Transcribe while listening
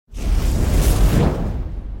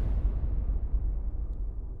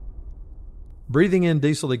Breathing in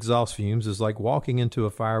diesel exhaust fumes is like walking into a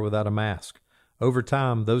fire without a mask. Over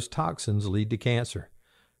time, those toxins lead to cancer.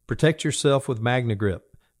 Protect yourself with MagneGrip,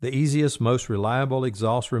 the easiest, most reliable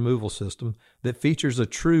exhaust removal system that features a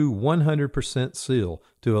true 100% seal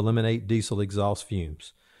to eliminate diesel exhaust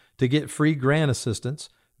fumes. To get free grant assistance,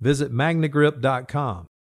 visit MagneGrip.com.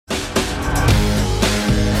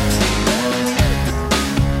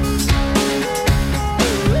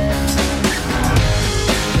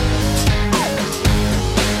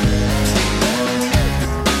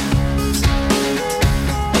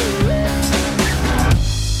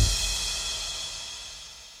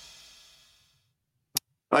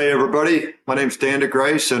 Hi, everybody. My name is Dan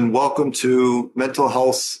Degryse, and welcome to Mental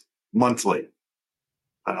Health Monthly.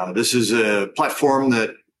 This is a platform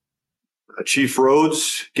that Chief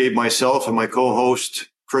Rhodes gave myself and my co-host,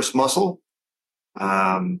 Chris Muscle.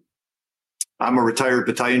 I'm a retired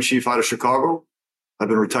battalion chief out of Chicago. I've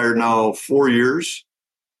been retired now 4 years,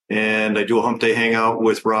 and I do a hump day hangout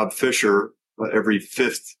with Rob Fisher every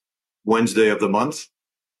fifth Wednesday of the month.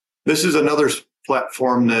 This is another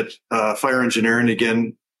platform that fire engineering,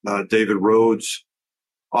 again, David Rhodes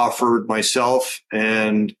offered myself,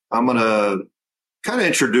 and I'm going to kind of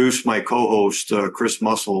introduce my co-host, Chris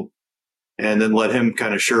Muscle, and then let him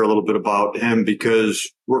kind of share a little bit about him,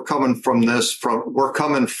 because we're coming from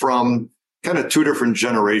kind of two different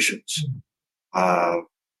generations. I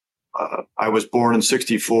was born in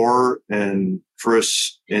 1964 and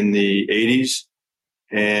Chris in the 1980s,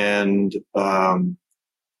 and I'm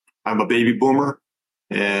a baby boomer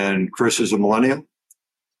and Chris is a millennial.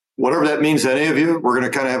 Whatever that means to any of you, we're going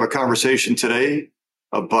to kind of have a conversation today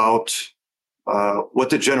about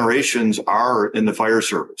what the generations are in the fire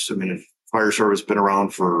service. I mean, the fire service has been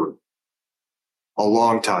around for a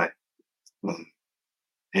long time,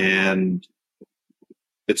 and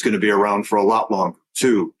it's going to be around for a lot longer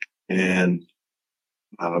too. And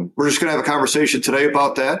we're just going to have a conversation today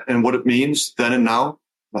about that and what it means then and now.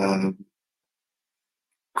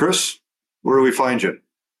 Chris, where do we find you?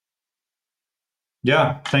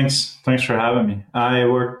 Yeah, thanks for having me. I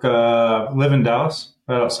live in Dallas,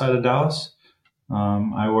 right outside of Dallas.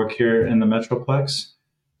 I work here in the Metroplex.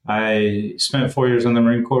 I spent 4 years in the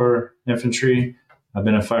Marine Corps infantry. I've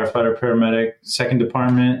been a firefighter, paramedic, second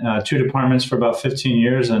department, two departments for about 15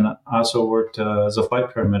 years, and I also worked as a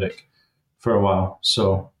flight paramedic for a while.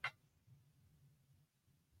 So,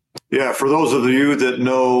 yeah, for those of you that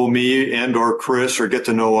know me and or Chris or get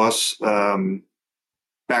to know us,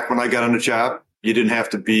 back when I got on the job, you didn't have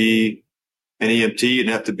to be an EMT. You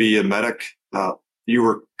didn't have to be a medic. You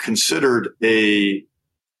were considered a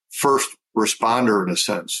first responder in a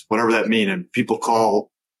sense, whatever that means. And people call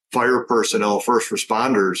fire personnel first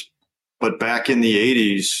responders. But back in the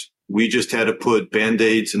 80s, we just had to put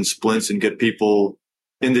Band-Aids and splints and get people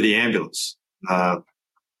into the ambulance.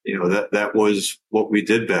 That was what we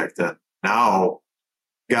did back then. Now,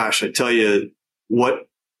 gosh, I tell you, what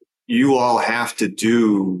you all have to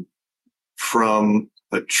do from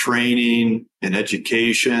a training and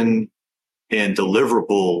education and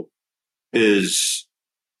deliverable is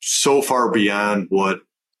so far beyond what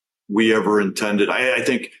we ever intended. I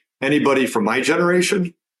think anybody from my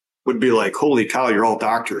generation would be like, holy cow, you're all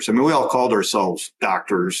doctors. I mean, we all called ourselves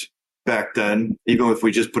doctors back then, even if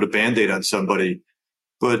we just put a Band-Aid on somebody.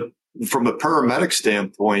 But from a paramedic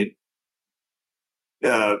standpoint,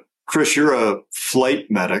 Chris, you're a flight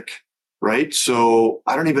medic, right? So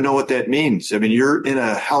I don't even know what that means. I mean, you're in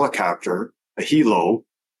a helicopter, a helo,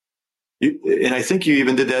 and I think you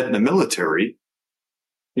even did that in the military.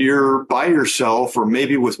 You're by yourself or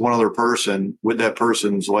maybe with one other person with that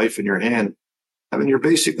person's life in your hand. I mean, you're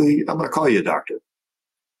basically, I'm going to call you a doctor.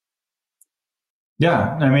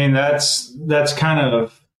 Yeah, I mean, that's kind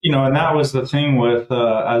of, and that was the thing with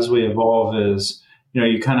as we evolve is,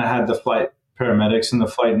 you kind of had the flight paramedics and the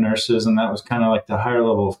flight nurses, and that was kind of like the higher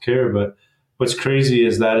level of care. But what's crazy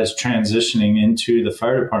is that is transitioning into the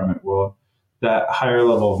fire department world, that higher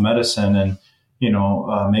level of medicine. And,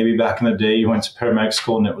 maybe back in the day you went to paramedic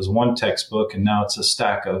school and it was one textbook, and now it's a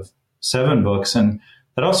stack of 7 books. And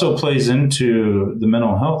that also plays into the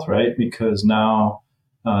mental health, right? Because now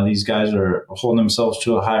these guys are holding themselves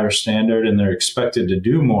to a higher standard and they're expected to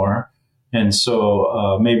do more. And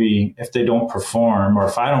so maybe if they don't perform, or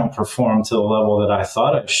if I don't perform to the level that I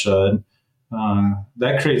thought I should,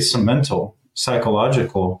 that creates some mental,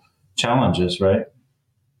 psychological challenges, right?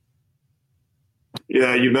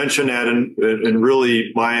 Yeah, you mentioned that, and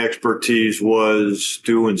really my expertise was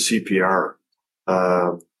doing CPR,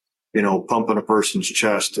 pumping a person's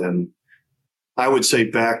chest. And I would say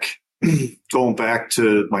going back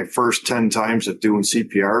to my first 10 times of doing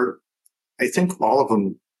CPR, I think all of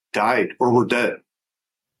them died or were dead.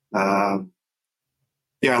 I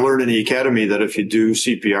learned in the academy that if you do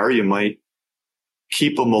CPR, you might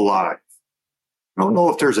keep them alive. I don't know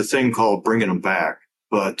if there's a thing called bringing them back,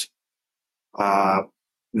 but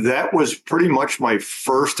that was pretty much my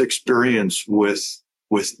first experience with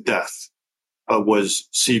death, was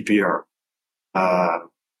CPR.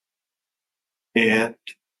 And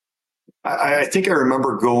I think I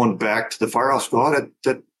remember going back to the firehouse. Oh,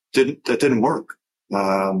 that didn't work.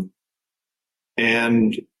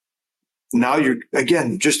 And now you're,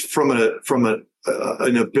 again, just from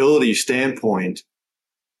an ability standpoint,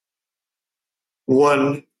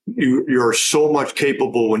 one, you're so much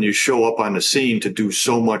capable when you show up on the scene to do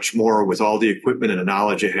so much more with all the equipment and the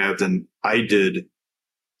knowledge you have than I did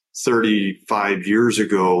 35 years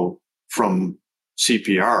ago from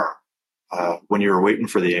CPR, when you were waiting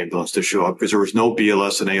for the ambulance to show up, because there was no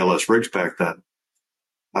BLS and ALS rigs back then.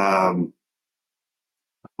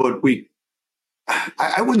 But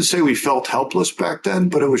I wouldn't say we felt helpless back then,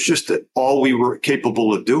 but it was just that all we were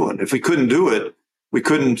capable of doing. If we couldn't do it, we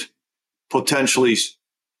couldn't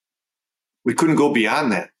go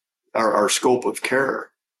beyond that, our scope of care.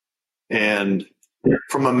 And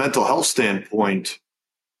from a mental health standpoint,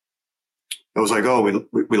 it was like, oh,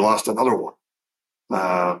 we lost another one.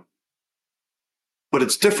 But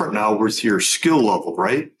it's different now with your skill level,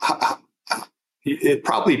 right? It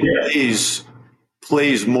probably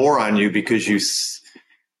plays more on you because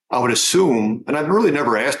I would assume, and I've really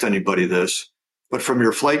never asked anybody this, but from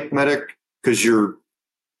your flight medic, because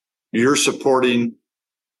you're supporting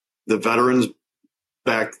the veterans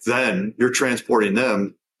back then, you're transporting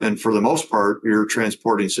them. And for the most part, you're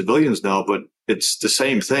transporting civilians now, but it's the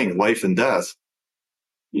same thing, life and death.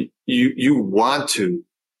 You want to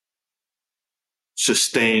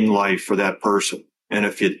sustain life for that person. And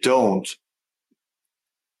if you don't,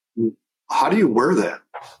 how do you wear that?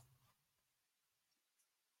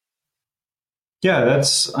 Yeah,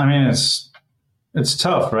 it's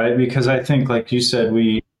tough, right? Because I think, like you said,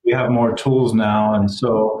 we have more tools now. And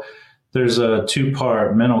so there's a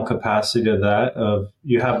two-part mental capacity to that of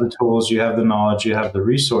you have the tools, you have the knowledge, you have the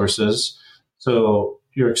resources. So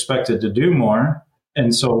you're expected to do more.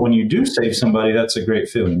 And so when you do save somebody, that's a great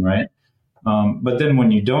feeling, right? But then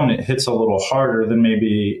when you don't, it hits a little harder than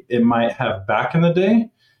maybe it might have back in the day.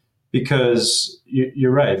 Because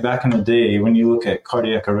you're right. Back in the day, when you look at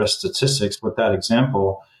cardiac arrest statistics with that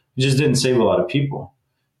example, it just didn't save a lot of people.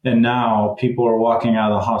 And now people are walking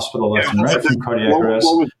out of the hospital left and right from cardiac arrest.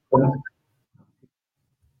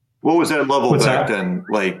 What was that level back then?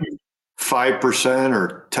 Like 5%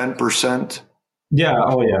 or 10%? Yeah.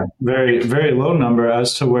 Oh, yeah. Very, very low number,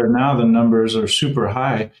 as to where now the numbers are super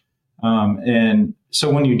high. And so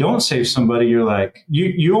when you don't save somebody, you're like,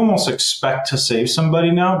 you almost expect to save somebody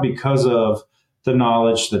now because of the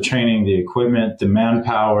knowledge, the training, the equipment, the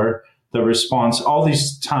manpower, the response, all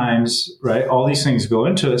these times, right? All these things go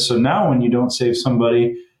into it. So now when you don't save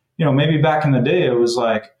somebody, maybe back in the day, it was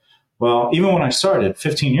like, well, even when I started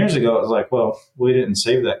 15 years ago, it was like, well, we didn't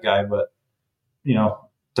save that guy, but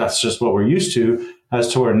that's just what we're used to. As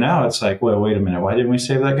to where now it's like, well, wait a minute. Why didn't we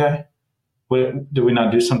save that guy? Did we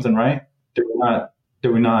not do something right? Did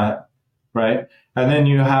we not? Right. And then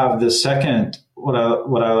you have the second, what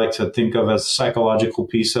I like to think of as psychological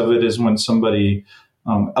piece of it is when somebody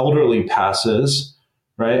elderly passes,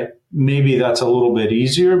 right? Maybe that's a little bit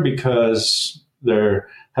easier because they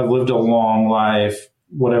have lived a long life,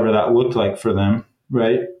 whatever that looked like for them,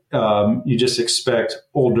 right? You just expect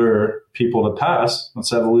older people to pass. That's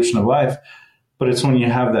the evolution of life. But it's when you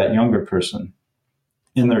have that younger person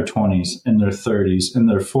in their 20s, in their 30s, in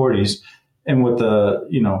their 40s, and what the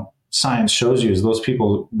science shows you is those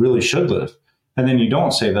people really should live, and then you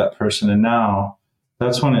don't save that person, and now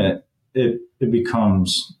that's when it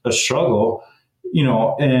becomes a struggle,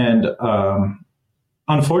 and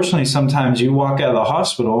unfortunately sometimes you walk out of the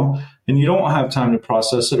hospital and you don't have time to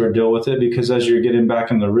process it or deal with it because as you're getting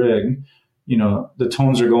back in the rig, the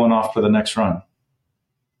tones are going off for the next run.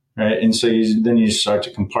 Right. And so then you start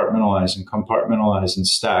to compartmentalize and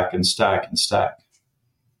stack and stack and stack.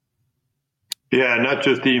 Yeah, not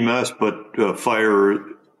just EMS, but fire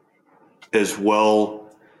as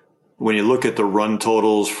well. When you look at the run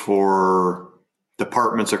totals for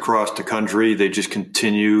departments across the country, they just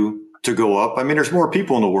continue to go up. I mean, there's more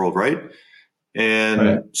people in the world, right?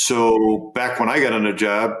 And so back when I got on the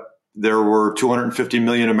job, there were 250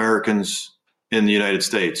 million Americans in the United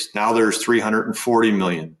States. Now there's 340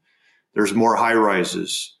 million. There's more high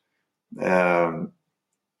rises.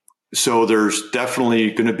 So there's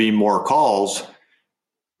definitely going to be more calls.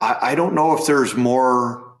 I don't know if there's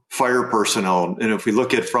more fire personnel. And if we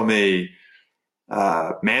look at from a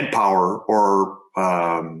manpower, or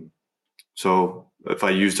so if I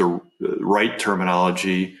use the right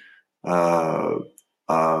terminology,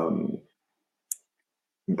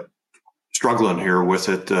 struggling here with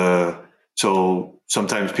it. So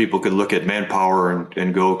sometimes people could look at manpower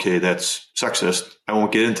and go, okay, that's sexist. I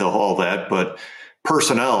won't get into all that, but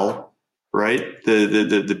personnel, right?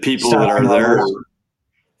 The people that are there,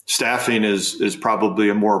 staffing is probably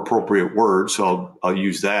a more appropriate word. So I'll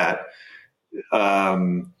use that.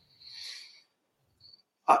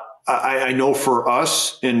 I know for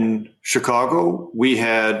us in Chicago, we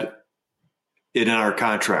had it in our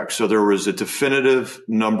contract. So there was a definitive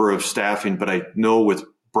number of staffing, but I know with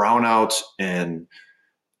brownouts and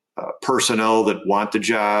personnel that want the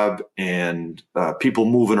job and people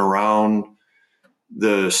moving around,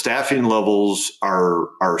 the staffing levels are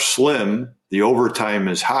slim. The overtime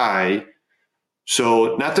is high.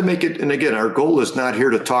 So not to make it, and again, our goal is not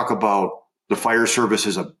here to talk about the fire service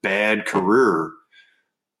as a bad career,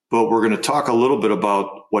 but we're going to talk a little bit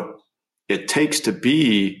about what it takes to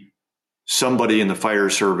be somebody in the fire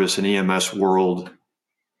service and EMS world,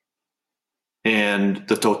 and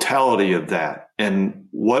the totality of that, and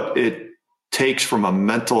what it takes from a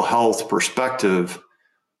mental health perspective,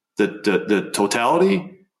 the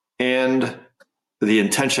totality and the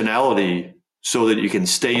intentionality, so that you can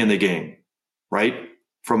stay in the game, right?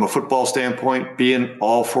 From a football standpoint, be in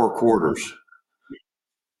all four quarters.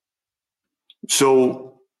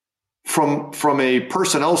 So from a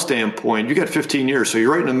personnel standpoint, you got 15 years, so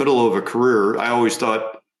you're right in the middle of a career. I always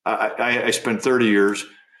thought I spent 30 years.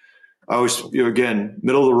 I was, again,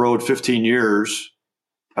 middle of the road, 15 years.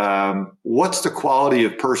 What's the quality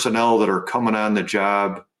of personnel that are coming on the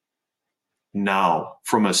job now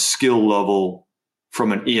from a skill level,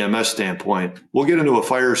 from an EMS standpoint? We'll get into a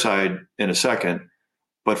fire side in a second,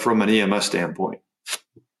 but from an EMS standpoint.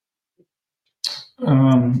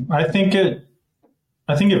 I think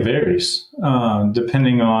it varies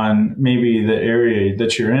depending on maybe the area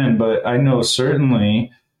that you're in. But I know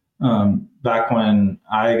certainly back when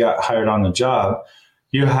I got hired on the job,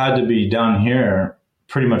 you had to be down here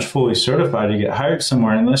pretty much fully certified to get hired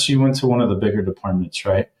somewhere, unless you went to one of the bigger departments,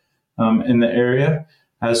 right, in the area,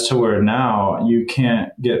 as to where now you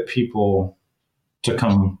can't get people to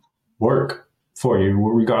come work for you,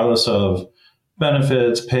 regardless of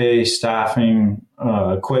benefits, pay, staffing,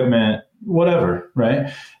 equipment, whatever,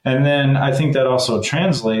 right? And then I think that also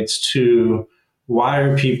translates to, why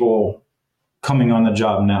are people coming on the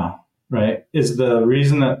job now, right? Is the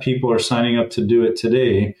reason that people are signing up to do it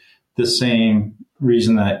today the same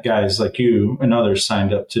reason that guys like you and others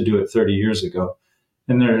signed up to do it 30 years ago?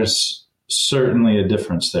 And there's certainly a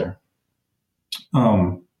difference there.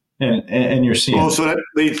 And you're seeing. Well, so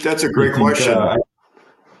that's a great question.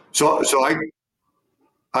 So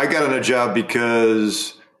I got on a job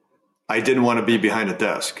because I didn't want to be behind a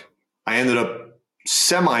desk. I ended up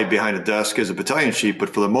semi behind a desk as a battalion chief, but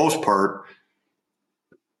for the most part,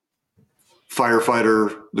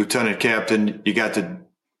 firefighter, lieutenant, captain, you got to,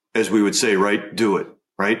 as we would say, right, do it,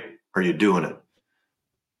 right? Are you doing it?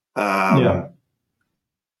 Yeah.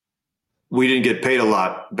 We didn't get paid a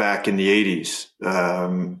lot back in the 80s,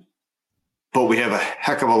 but we have a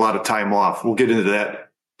heck of a lot of time off. We'll get into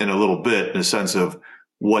that in a little bit, in the sense of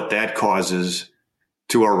what that causes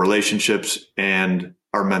to our relationships and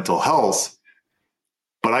our mental health.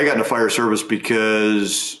 But I got in the fire service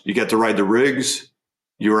because you got to ride the rigs,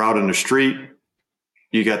 you were out in the street,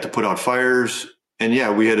 you got to put out fires, and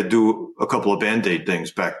yeah, we had to do a couple of Band-Aid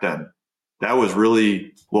things back then. That was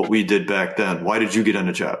really what we did back then. Why did you get on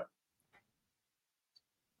the job?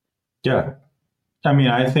 Yeah. I mean,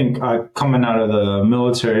 I think coming out of the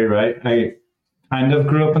military, right, I kind of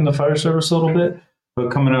grew up in the fire service a little bit, but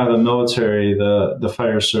coming out of the military, the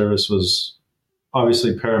fire service was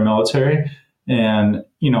obviously paramilitary. And,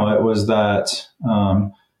 it was that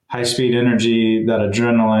high-speed energy, that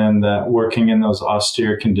adrenaline, that working in those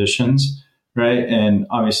austere conditions, right? And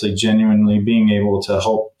obviously genuinely being able to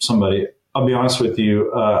help somebody. I'll be honest with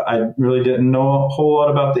you, I really didn't know a whole lot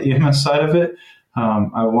about the EMS side of it.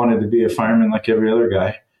 I wanted to be a fireman like every other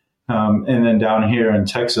guy. And then down here in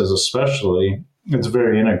Texas especially, it's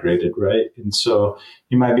very integrated, right? And so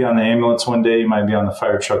you might be on the ambulance one day, you might be on the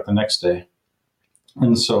fire truck the next day.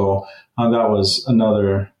 And so that was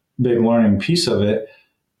another big learning piece of it.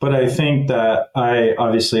 But I think that I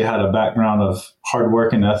obviously had a background of hard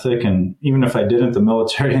work and ethic. And even if I didn't, the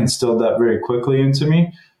military instilled that very quickly into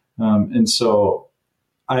me. And so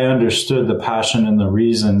I understood the passion and the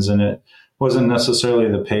reasons, and it wasn't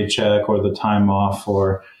necessarily the paycheck or the time off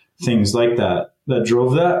or things like that that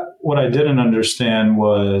drove that. What I didn't understand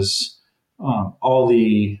was all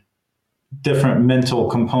the different mental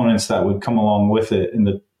components that would come along with it, and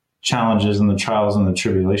the challenges and the trials and the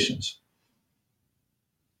tribulations.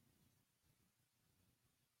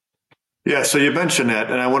 Yeah, so you mentioned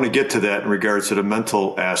that, and I want to get to that in regards to the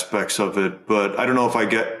mental aspects of it, but I don't know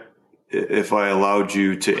if I allowed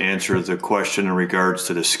you to answer the question in regards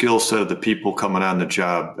to the skill set of the people coming on the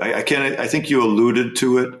job. I think you alluded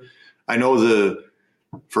to it. I know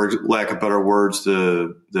for lack of better words,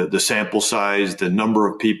 the sample size, the number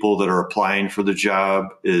of people that are applying for the job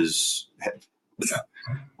is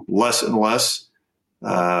less and less.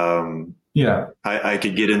 Yeah. I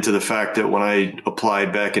could get into the fact that when I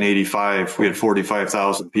applied back in 85, we had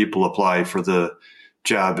 45,000 people apply for the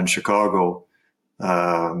job in Chicago.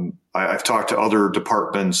 I've talked to other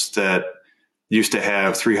departments that used to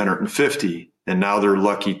have 350, and now they're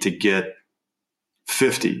lucky to get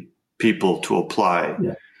 50 people to apply.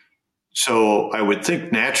 Yeah. So I would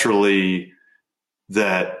think naturally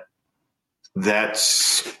that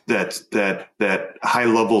high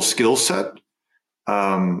level skill set.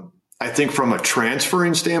 I think from a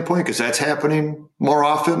transferring standpoint, because that's happening more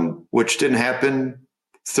often, which didn't happen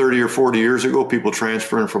 30 or 40 years ago, people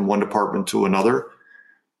transferring from one department to another.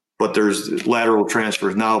 But there's lateral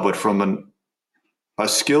transfers now, but from a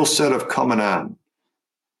skill set of coming on.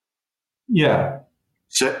 Yeah.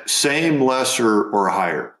 Same, less, or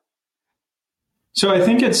higher. So I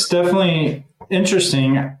think it's definitely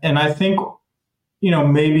interesting. And I think,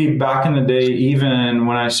 maybe back in the day, even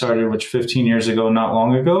when I started, which 15 years ago, not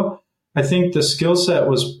long ago, I think the skill set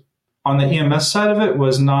was on the EMS side of it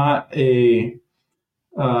was not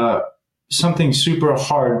something super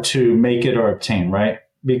hard to make it or obtain, right?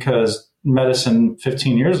 Because medicine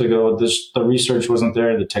 15 years ago, the research wasn't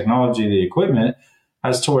there, the technology, the equipment,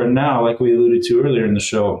 as to where now, like we alluded to earlier in the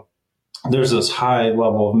show, there's this high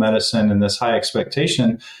level of medicine and this high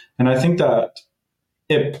expectation. And I think that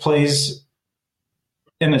it plays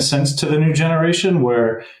in a sense to the new generation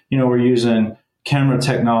where, we're using camera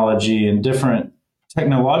technology and different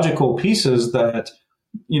technological pieces that,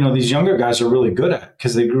 these younger guys are really good at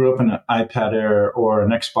because they grew up in an iPad era or an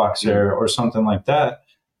Xbox era or something like that.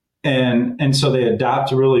 And so they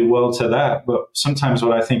adapt really well to that. But sometimes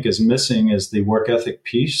what I think is missing is the work ethic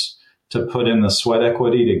piece to put in the sweat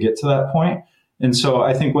equity to get to that point. And so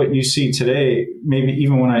I think what you see today, maybe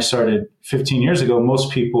even when I started 15 years ago,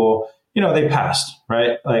 most people, they passed,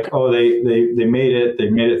 right? Like, oh, they made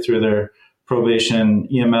it through their probation,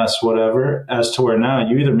 EMS, whatever, as to where now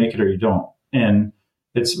you either make it or you don't. And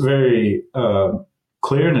it's very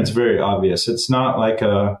clear and it's very obvious. It's not like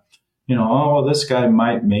this guy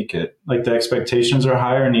might make it. Like the expectations are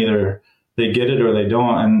higher and either they get it or they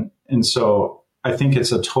don't. And so I think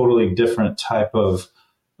it's a totally different type of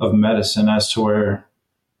medicine as to where,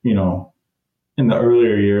 in the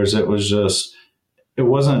earlier years, it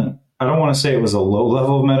wasn't, I don't want to say it was a low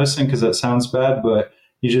level of medicine because that sounds bad, but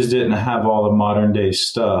you just didn't have all the modern day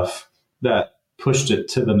stuff that pushed it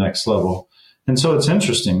to the next level. And so it's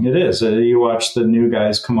interesting. It is. You watch the new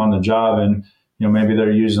guys come on the job and, maybe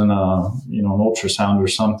they're using an ultrasound or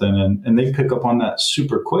something and they pick up on that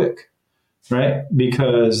super quick, right?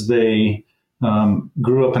 Because they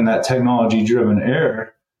grew up in that technology driven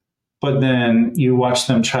era. But then you watch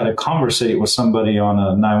them try to conversate with somebody on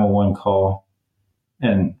a 911 call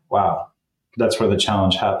and wow, that's where the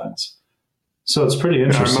challenge happens. So it's pretty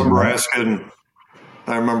interesting.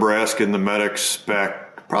 I remember asking the medics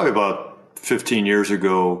back probably about 15 years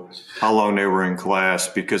ago how long they were in class,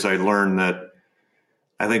 because I learned that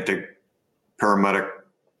I think the paramedic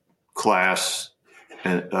class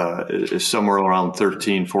is somewhere around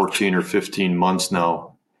 13, 14, or 15 months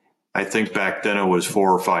now. I think back then it was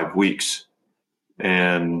 4 or 5 weeks.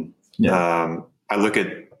 And I look at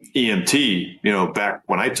EMT, back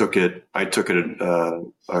when I took it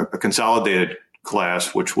a consolidated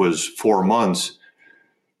class, which was 4 months.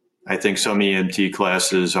 I think some EMT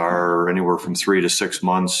classes are anywhere from 3 to 6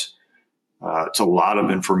 months. It's a lot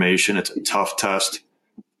of information. It's a tough test.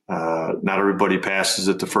 Not everybody passes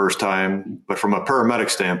it the first time, but from a paramedic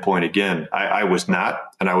standpoint, again, I was not,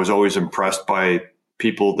 and I was always impressed by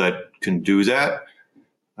people that can do that.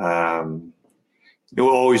 It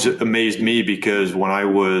always amazed me because when I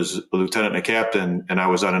was a lieutenant and a captain and I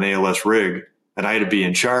was on an ALS rig and I had to be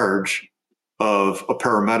in charge of a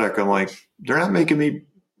paramedic, I'm like, they're not making me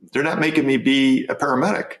be a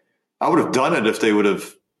paramedic. I would have done it if they would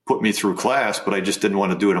have put me through class, but I just didn't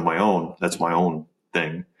want to do it on my own. That's my own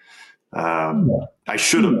thing. I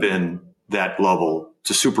should have been that level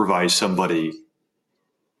to supervise somebody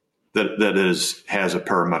that has a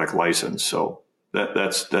paramedic license. So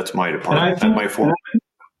that's my department.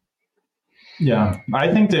 Yeah,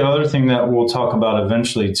 I think the other thing that we'll talk about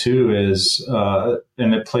eventually too is,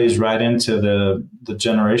 and it plays right into the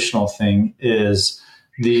generational thing, is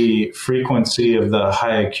the frequency of the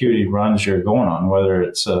high acuity runs you're going on. Whether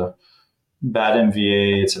it's a bad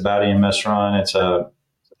MVA, it's a bad EMS run, it's a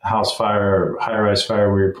house fire, or high rise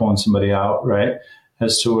fire where you're pulling somebody out, right?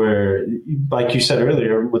 As to where, like you said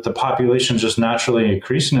earlier, with the population just naturally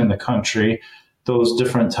increasing in the country, those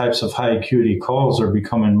different types of high acuity calls are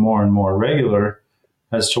becoming more and more regular,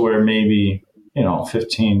 as to where maybe,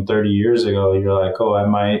 15, 30 years ago, you're like, oh, I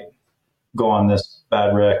might go on this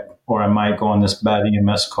bad wreck, or I might go on this bad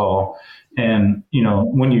EMS call. And,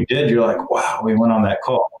 when you did, you're like, wow, we went on that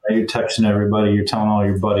call. You're texting everybody, you're telling all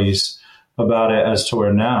your buddies about it, as to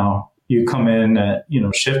where now you come in at,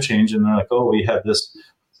 shift change, and they're like, oh, we had this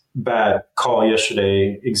bad call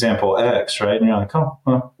yesterday, example X, right? And you're like, oh,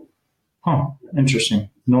 interesting,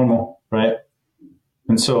 normal, right?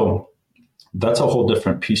 And so that's a whole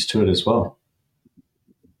different piece to it as well.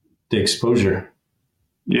 The exposure.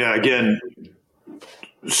 Yeah, again,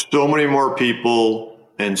 so many more people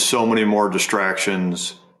and so many more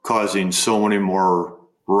distractions causing so many more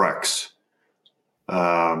wrecks.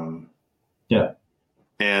 Yeah.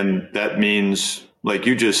 And that means, like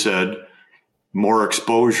you just said, more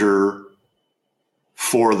exposure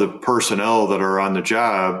for the personnel that are on the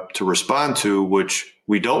job to respond to, which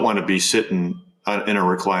we don't want to be sitting in a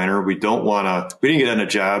recliner. We didn't get on a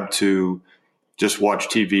job to just watch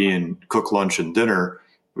TV and cook lunch and dinner.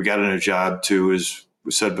 We got in a job to, as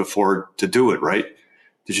we said before, to do it, right?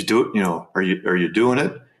 Did you do it? Are you doing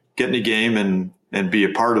it? Get in the game and be a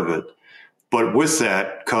part of it. But with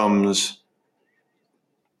that comes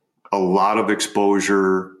a lot of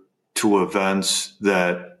exposure to events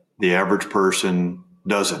that the average person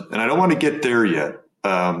doesn't. And I don't want to get there yet.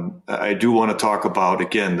 I do want to talk about,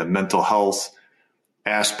 again, the mental health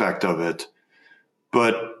aspect of it.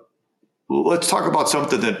 But let's talk about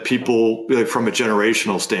something that people, like, from a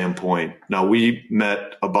generational standpoint. Now, we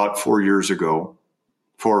met about 4 or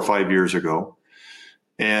 5 years ago.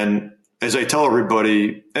 And as I tell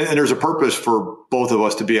everybody, and there's a purpose for both of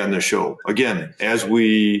us to be on this show. Again, as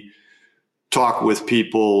we talk with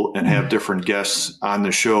people and have different guests on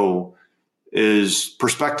the show, is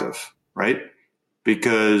perspective, right?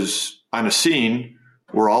 Because on a scene,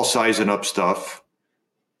 we're all sizing up stuff,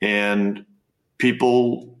 and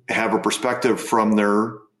people have a perspective from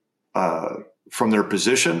their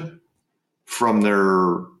position, from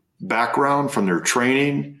their background, from their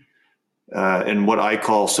training, and what I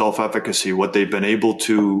call self-efficacy, what they've been able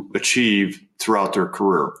to achieve throughout their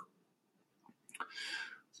career.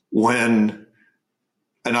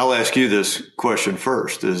 And I'll ask you this question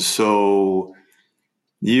first, is, so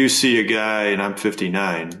you see a guy, and I'm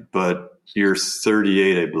 59, but you're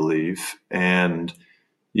 38, I believe, and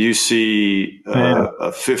you see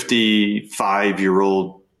a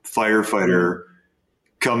 55-year-old firefighter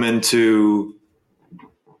come into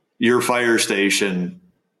your fire station.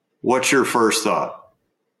 What's your first thought?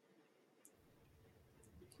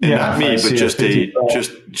 And not me, but just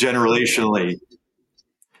generationally.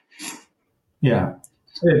 Yeah.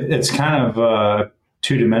 It's kind of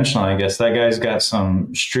two-dimensional, I guess. That guy's got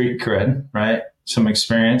some street cred, right? Some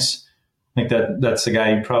experience. I think that's the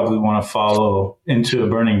guy you probably want to follow into a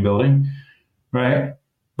burning building, right?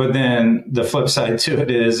 But then the flip side to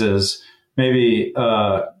it is maybe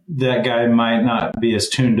that guy might not be as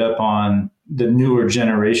tuned up on the newer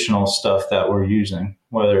generational stuff that we're using,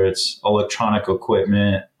 whether it's electronic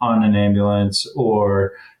equipment on an ambulance,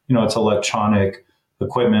 or, it's electronic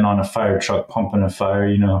equipment on a fire truck pumping a fire.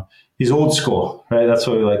 He's old school, right? That's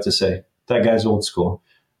what we like to say. That guy's old school,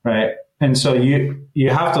 right? And so you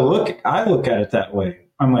have to I look at it that way.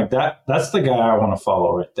 I'm like, that's the guy I want to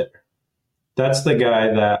follow right there. That's the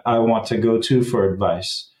guy that I want to go to for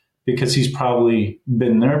advice, because he's probably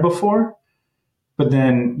been there before. But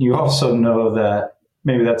then you also know that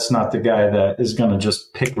maybe that's not the guy that is going to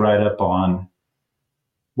just pick right up on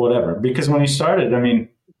whatever. Because when he started, maybe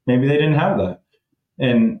they didn't have that.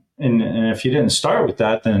 And if you didn't start with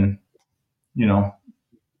that, then,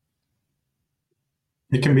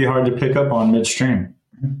 it can be hard to pick up on midstream.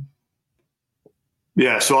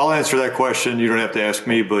 Yeah, so I'll answer that question. You don't have to ask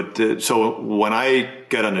me, but so when I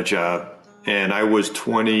got on the job and I was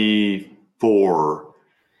 24,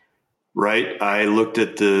 right, I looked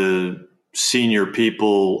at the senior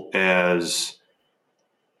people as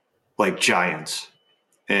like giants.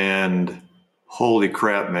 And holy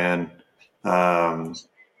crap, man.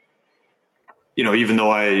 Even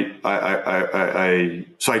though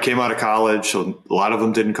so I came out of college, so a lot of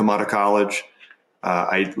them didn't come out of college.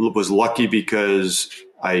 I was lucky because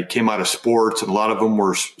I came out of sports, and a lot of them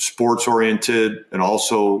were sports oriented, and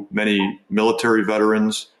also many military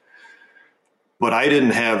veterans. But I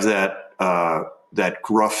didn't have that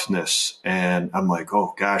gruffness, and I'm like,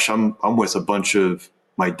 oh gosh, I'm with a bunch of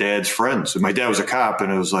my dad's friends, and my dad was a cop,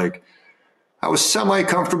 and it was like I was semi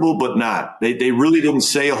comfortable, but not. They really didn't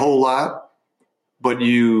say a whole lot, but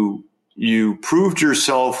you proved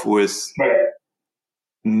yourself with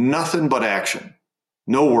nothing but action,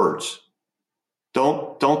 no words.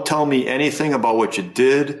 Don't tell me anything about what you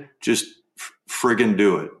did. Just friggin'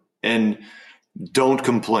 do it. And don't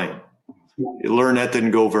complain. You learn that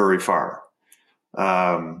didn't go very far.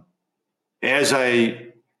 As I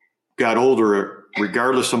got older,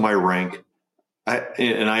 regardless of my rank,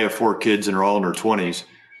 and I have 4 kids and they're all in their 20s,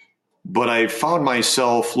 but I found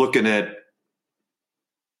myself looking at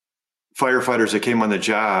firefighters that came on the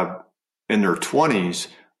job in their 20s,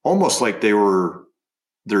 almost like they're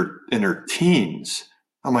in their teens.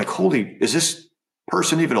 I'm like, is this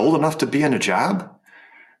person even old enough to be in a job?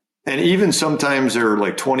 And even sometimes they're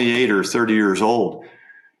like 28 or 30 years old.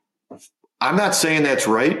 I'm not saying that's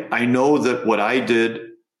right. I know that what I did,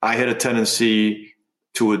 I had a tendency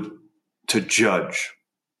to judge.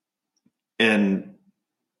 And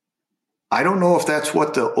I don't know if that's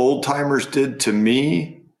what the old timers did to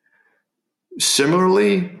me.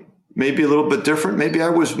 Similarly, maybe a little bit different. Maybe I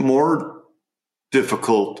was more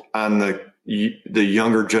difficult on the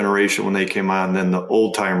younger generation when they came on than the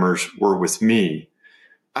old timers were with me.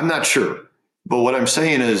 I'm not sure. But what I'm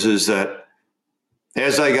saying is that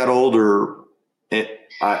as I got older,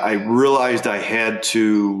 I realized I had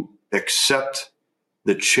to accept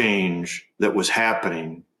the change that was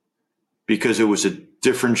happening because it was a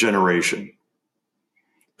different generation.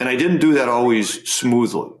 And I didn't do that always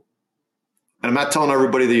smoothly. And I'm not telling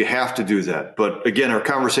everybody that you have to do that. But again, our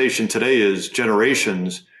conversation today is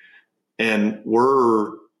generations, and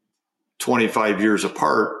we're 25 years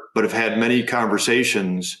apart, but have had many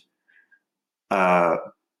conversations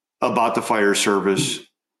about the fire service.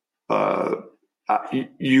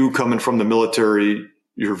 You coming from the military,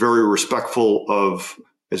 you're very respectful of,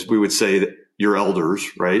 as we would say, your elders,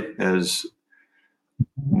 right? As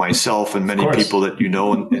myself and many people that you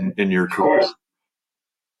know in your career.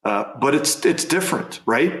 But it's different,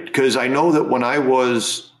 right? Because I know that when I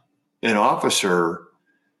was an officer,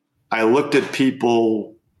 I looked at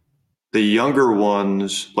people, the younger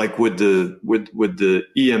ones, like with the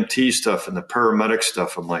EMT stuff and the paramedic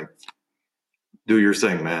stuff. I'm like, do your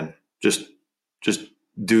thing, man. Just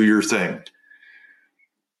do your thing.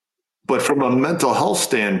 But from a mental health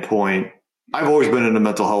standpoint, I've always been in the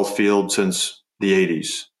mental health field since the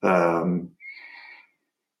 80s.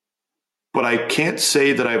 But I can't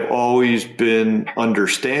say that I've always been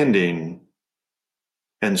understanding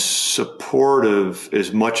and supportive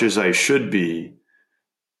as much as I should be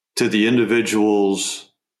to the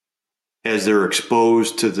individuals as they're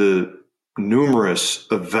exposed to the numerous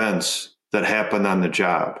events that happen on the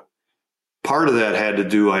job. Part of that had to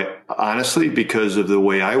do, honestly, because of the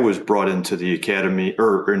way I was brought into the academy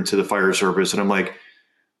or into the fire service. And I'm like,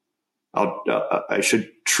 I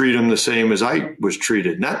should treat them the same as I was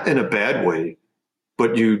treated, not in a bad way,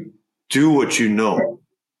 but you do what you know.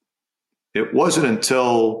 It wasn't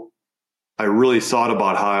until I really thought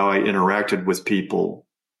about how I interacted with people,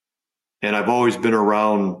 and I've always been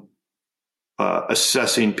around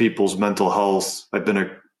assessing people's mental health. I've been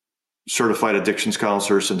a certified addictions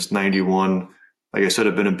counselor since 91. Like I said,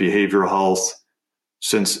 I've been in behavioral health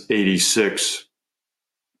since 86.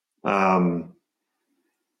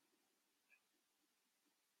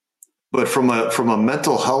 But from a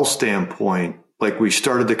mental health standpoint, like we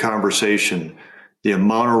started the conversation, the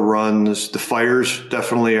amount of runs, the fires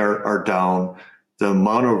definitely are down. The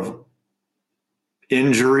amount of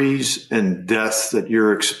injuries and deaths that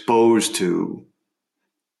you're exposed to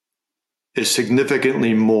is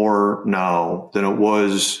significantly more now than it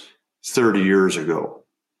was 30 years ago.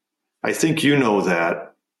 I think you know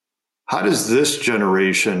that. How does this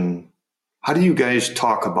generation, how do you guys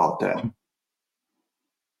talk about that?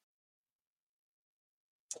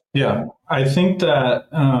 Yeah, I think that,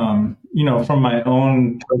 from my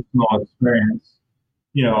own personal experience,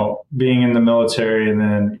 being in the military and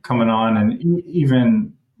then coming on, and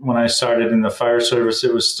even when I started in the fire service,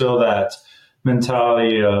 it was still that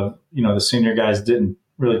mentality of, the senior guys didn't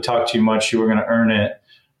really talk to you much. You were going to earn it,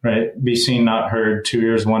 right? Be seen, not heard, 2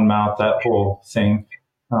 ears, one mouth, that whole thing.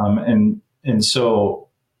 And so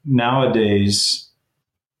nowadays,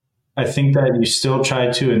 I think that you still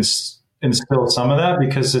try to instill some of that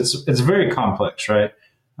because it's very complex, right?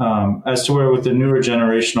 As to where with the newer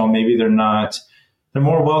generational, maybe they're not they're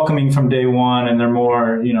more welcoming from day one, and they're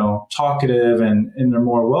more, talkative, and they're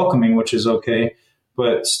more welcoming, which is okay,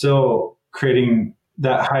 but still creating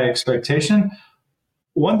that high expectation.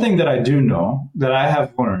 One thing that I do know that I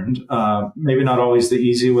have learned, maybe not always the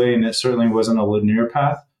easy way, and it certainly wasn't a linear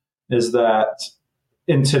path, is that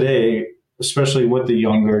in today, especially with the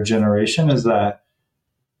younger generation, is that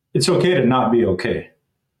it's okay to not be okay,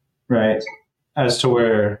 right? As to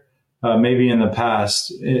where maybe in the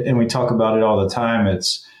past, and we talk about it all the time,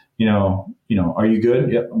 it's, are you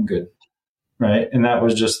good? Yep, I'm good, right? And that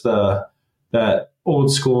was just that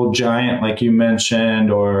old school giant, like you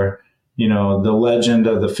mentioned, or the legend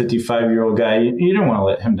of the 55-year-old guy. You don't want to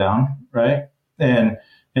let him down, right? And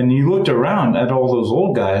you looked around at all those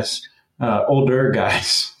older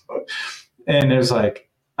guys, and it was like,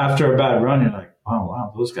 after a bad run, you're like,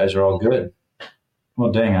 wow, those guys are all good.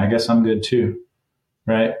 Well, dang, I guess I'm good too,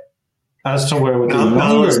 right? As to where with the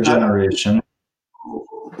younger generation,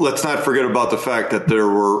 let's not forget about the fact that there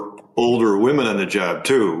were older women on the job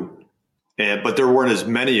too, but there weren't as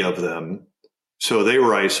many of them. So they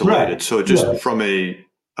were isolated. Right. So just from a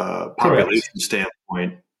population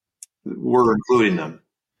standpoint, we're including them.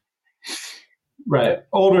 Right.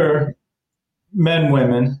 Older men,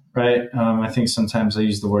 women, right? I think sometimes I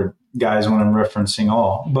use the word guys when I'm referencing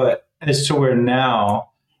all. But as to where now,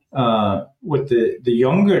 with the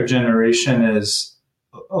younger generation, is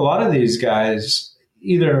a lot of these guys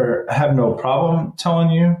either have no problem telling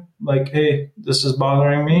you, like, hey, this is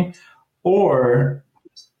bothering me, or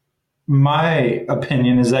my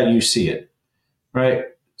opinion is that you see it, right?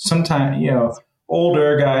 Sometimes,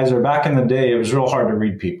 older guys, or back in the day, it was real hard to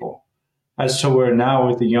read people. As to where now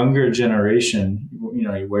with the younger generation,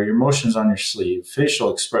 you wear your emotions on your sleeve,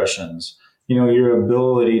 facial expressions, your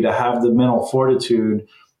ability to have the mental fortitude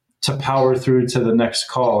to power through to the next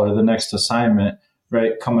call or the next assignment,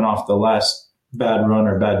 right? Coming off the last bad run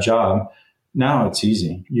or bad job. Now it's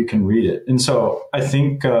easy. You can read it. And so I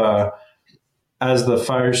think, as the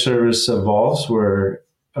fire service evolves, we're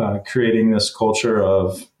creating this culture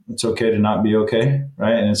of it's okay to not be okay,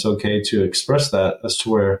 right? And it's okay to express that, as to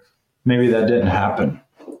where maybe that didn't happen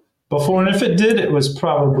before. And if it did, it was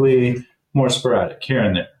probably more sporadic here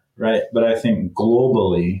and there, right? But I think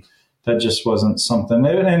globally, that just wasn't something.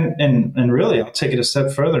 And really, I'll take it a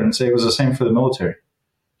step further and say it was the same for the military,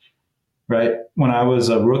 right? When I was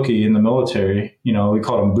a rookie in the military, we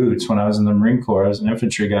called them boots. When I was in the Marine Corps, I was an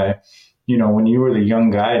infantry guy. When you were the young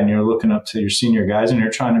guy and you're looking up to your senior guys and you're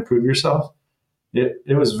trying to prove yourself, it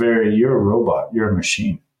was you're a robot, you're a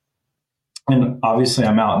machine. And obviously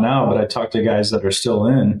I'm out now, but I talk to guys that are still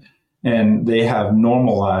in, and they have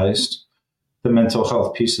normalized the mental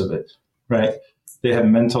health piece of it, right? They have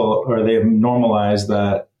normalized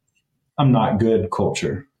that I'm not good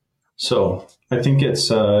culture. So I think it's,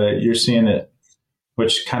 you're seeing it,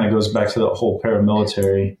 which kind of goes back to the whole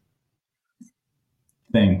paramilitary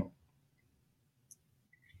thing.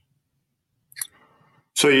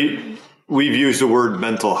 So we've used the word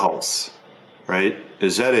mental health, right?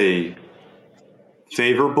 Is that a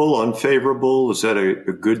favorable, unfavorable? Is that a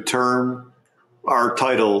good term? Our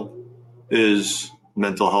title is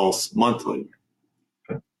Mental Health Monthly.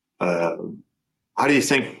 How do you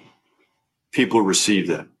think people receive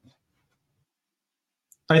that?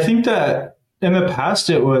 I think that in the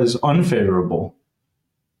past it was unfavorable.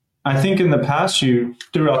 I think in the past you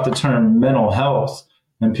threw out the term mental health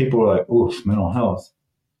and people were like, oof, mental health.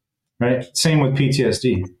 Right? Same with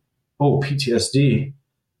PTSD. Oh, PTSD.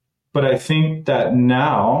 But I think that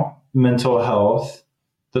now mental health,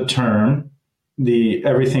 the term,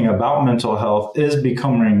 everything about mental health is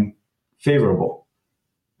becoming favorable.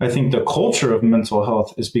 I think the culture of mental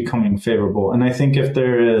health is becoming favorable. And I think if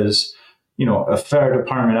there is, a fire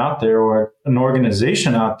department out there or an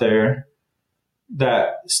organization out there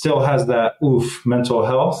that still has that mental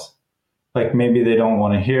health, like maybe they don't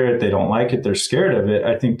want to hear it, they don't like it, they're scared of it.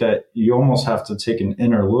 I think that you almost have to take an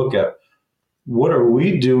inner look at what are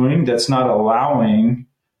we doing that's not allowing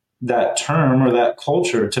that term or that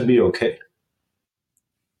culture to be okay.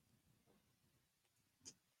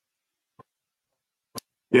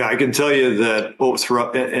 Yeah, I can tell you that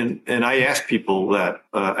throughout, and I ask people that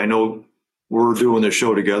I know we're doing this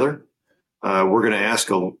show together. We're going to ask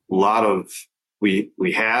a lot of, we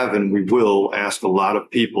have and we will ask a lot of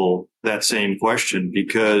people that same question,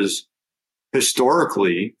 because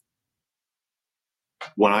historically,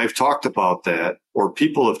 when I've talked about that, or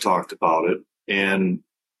people have talked about it, and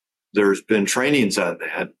there's been trainings on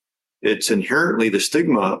that, it's inherently, the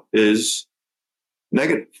stigma is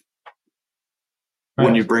negative. Right.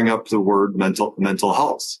 When you bring up the word mental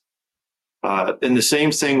health. And the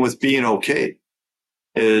same thing with being okay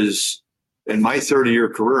is in my 30-year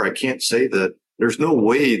career, I can't say that there's no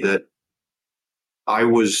way that I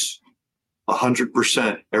was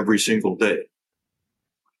 100% every single day,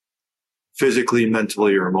 physically,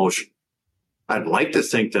 mentally, or emotionally. I'd like to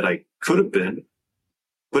think that I could have been,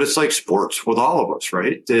 but it's like sports with all of us,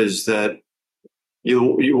 right? Is that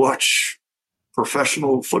you watch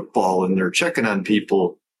professional football and they're checking on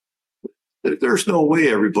people. There's no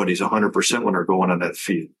way everybody's 100% when they're going on that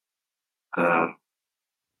field.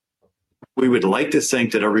 We would like to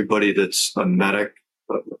think that everybody that's a medic,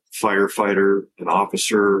 a firefighter, an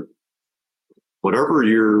officer, whatever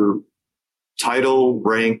your title,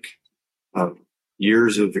 rank,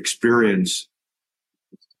 years of experience,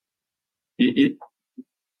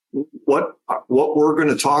 what we're going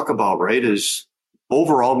to talk about, right, is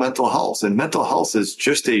overall mental health. And mental health is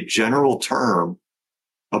just a general term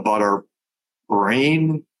about our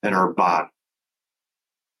brain and our body,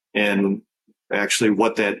 and actually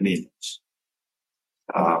what that means.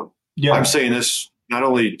 I'm saying this not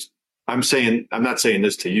only, I'm not saying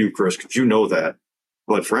this to you, Chris, because you know that,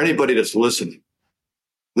 but for anybody that's listening,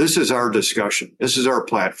 this is our discussion. This is our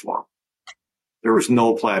platform. There was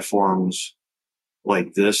no platforms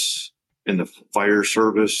like this in the fire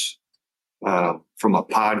service, from a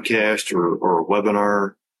podcast or a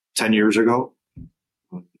webinar 10 years ago.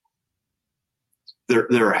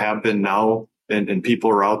 There have been now, and people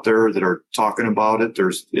are out there that are talking about it.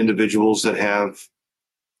 There's individuals that have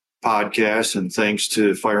podcasts, and thanks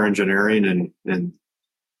to fire engineering and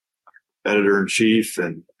editor-in-chief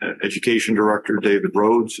and education director David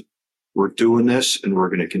Rhodes, we're doing this, and we're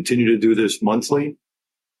going to continue to do this monthly.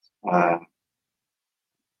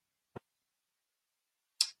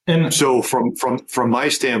 And so from my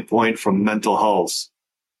standpoint, from mental health,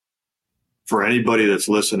 for anybody that's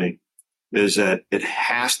listening, is that it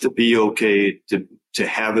has to be okay to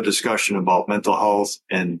have a discussion about mental health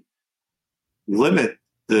and limit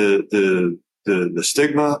the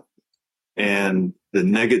stigma and the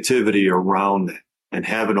negativity around it, and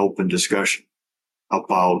have an open discussion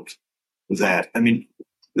about that. I mean,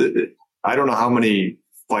 I don't know how many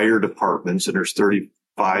fire departments, and there's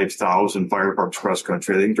 35,000 fire departments across the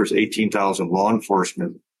country. I think there's 18,000 law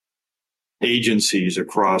enforcement agencies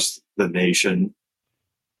across the nation.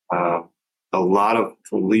 A lot of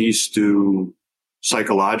police do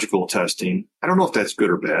psychological testing. I don't know if that's good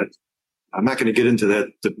or bad. I'm not going to get into that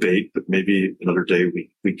debate, but maybe another day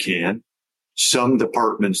we can. Some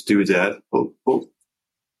departments do that. But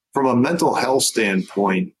from a mental health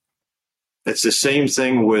standpoint, it's the same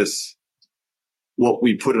thing with what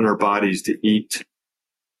we put in our bodies to eat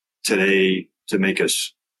today to make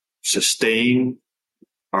us sustain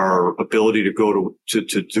our ability to go to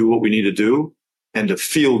do what we need to do and to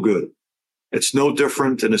feel good. It's no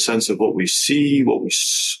different in the sense of what we see, what we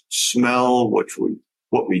smell, what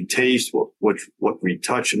we taste, what we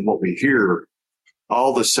touch, and what we hear,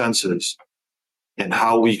 all the senses, and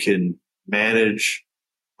how we can manage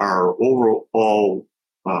our overall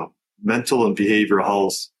mental and behavioral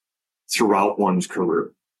health throughout one's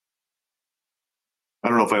career. I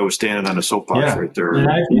don't know if I was standing on a soapbox right there.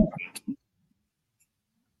 I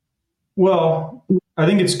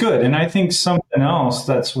think it's good. And I think something else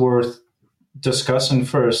that's worth discussing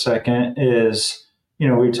for a second is, we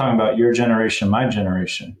were talking about your generation, my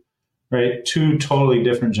generation, right? Two totally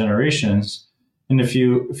different generations. And if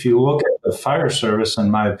you look at the fire service, in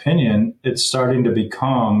my opinion, it's starting to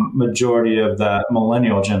become majority of that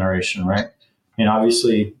millennial generation, right?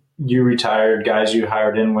 Obviously you retired, guys you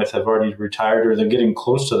hired in with have already retired, or they're getting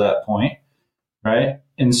close to that point, right?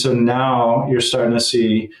 And so now you're starting to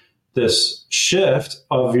see this shift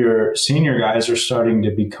of your senior guys are starting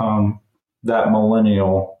to become that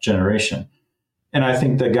millennial generation. And I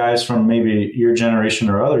think the guys from maybe your generation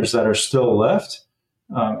or others that are still left,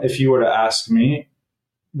 if you were to ask me,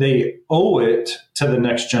 they owe it to the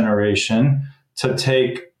next generation to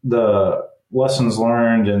take the lessons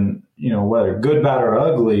learned and, whether good, bad, or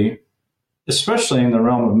ugly, especially in the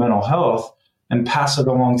realm of mental health, and pass it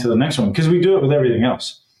along to the next one. Because we do it with everything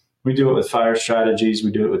else. We do it with fire strategies. We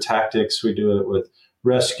do it with tactics. We do it with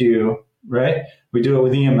rescue, right? We do it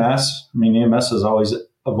with EMS. EMS is always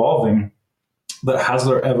evolving, but has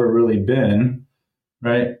there ever really been,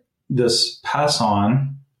 right, this pass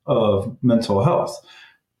on of mental health?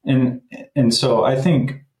 And so I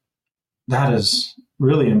think that is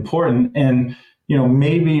really important. And,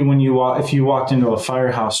 maybe if you walked into a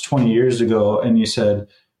firehouse 20 years ago and you said,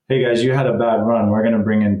 hey guys, you had a bad run, we're going to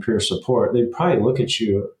bring in peer support, they'd probably look at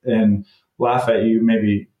you and laugh at you,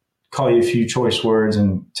 maybe call you a few choice words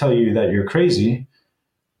and tell you that you're crazy,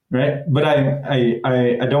 right? But I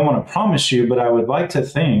don't want to promise you, but I would like to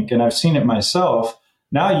think, and I've seen it myself,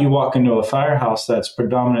 Now you walk into a firehouse that's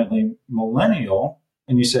predominantly millennial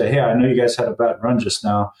and you say, hey, I know you guys had a bad run just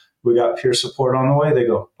now. We got peer support on the way. They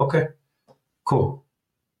go, okay, cool.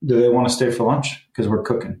 Do they want to stay for lunch? Because we're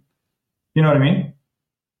cooking. You know what I mean?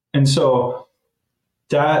 And so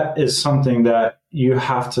that is something that you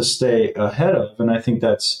have to stay ahead of. And I think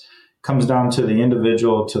that's comes down to the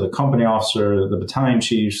individual, to the company officer, the battalion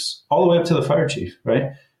chiefs, all the way up to the fire chief,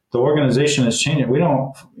 right? The organization is changing. We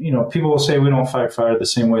don't, people will say we don't fight fire the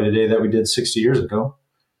same way today that we did 60 years ago,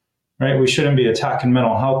 right? We shouldn't be attacking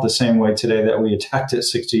mental health the same way today that we attacked it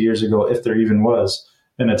 60 years ago, if there even was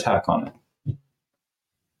an attack on it.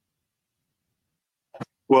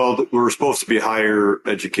 Well, we're supposed to be higher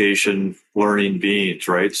education learning beings,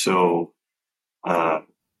 right? So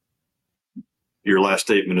your last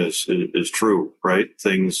statement is true, right?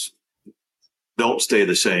 Things don't stay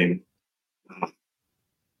the same.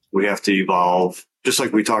 We have to evolve, just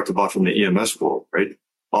like we talked about from the EMS world, right?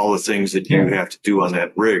 All the things that you have to do on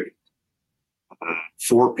that rig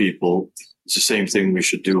for people, it's the same thing we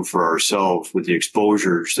should do for ourselves with the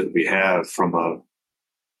exposures that we have from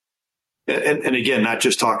and again, not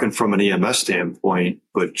just talking from an EMS standpoint,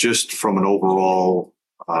 but just from an overall,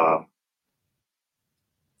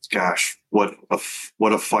 what a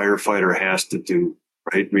firefighter has to do,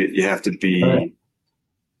 right? You have to be, right.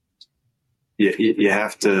 You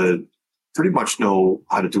have to pretty much know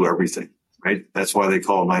how to do everything, right? That's why they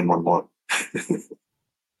call 911.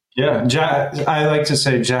 Yeah, I like to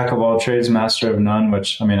say jack of all trades, master of none,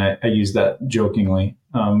 which, I use that jokingly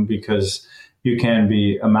because you can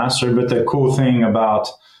be a master. But the cool thing about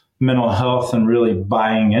mental health and really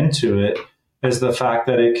buying into it is the fact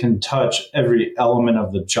that it can touch every element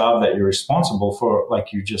of the job that you're responsible for,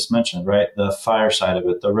 like you just mentioned, right? The fire side of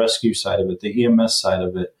it, the rescue side of it, the EMS side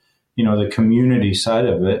of it, the community side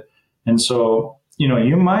of it. And so,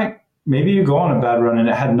 maybe you go on a bad run and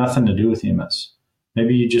it had nothing to do with EMS.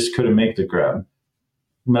 Maybe you just couldn't make the grab.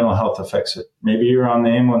 Mental health affects it. Maybe you're on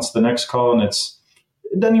the ambulance the next call and it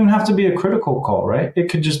doesn't even have to be a critical call, right? It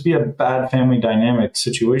could just be a bad family dynamic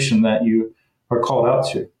situation that you are called out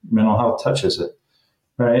to. Mental health touches it,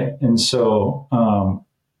 right? And so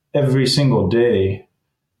every single day,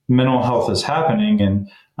 mental health is happening. And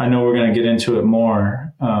I know we're going to get into it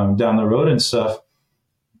more down the road and stuff,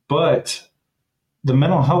 but the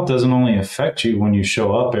mental health doesn't only affect you when you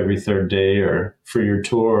show up every third day or for your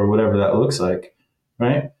tour or whatever that looks like,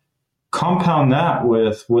 right? Compound that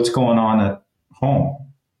with what's going on at home.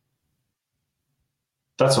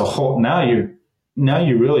 That's a whole, now you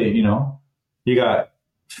really, you got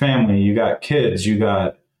family, you got kids, you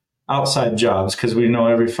got outside jobs, because we know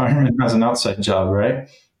every fireman has an outside job, right?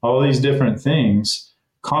 All these different things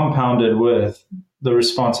compounded with the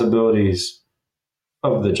responsibilities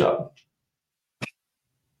of the job.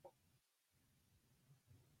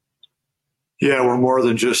 Yeah, we're more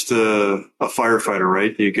than just a firefighter,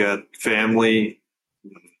 right? You got family.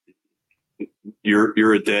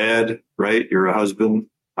 You're a dad, right? You're a husband.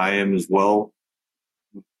 I am as well.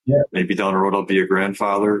 Yeah. Maybe down the road I'll be a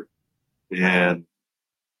grandfather, and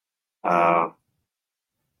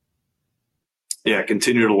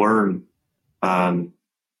continue to learn on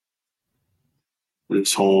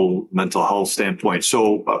this whole mental health standpoint.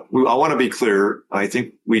 So I want to be clear. I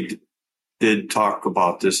think we did talk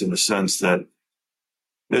about this in the sense that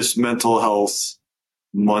this mental health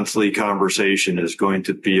monthly conversation is going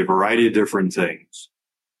to be a variety of different things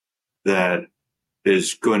that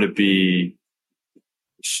is going to be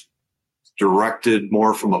directed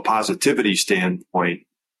more from a positivity standpoint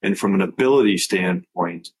and from an ability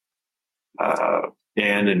standpoint,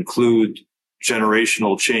 and include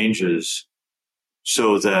generational changes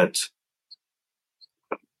so that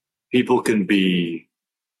people can be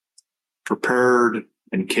prepared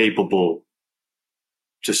and capable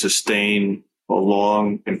to sustain a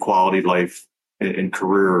long and quality life and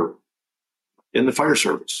career in the fire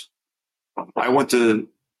service. I went to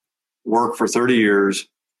work for 30 years,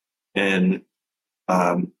 and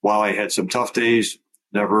while I had some tough days,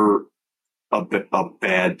 never a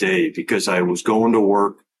bad day, because I was going to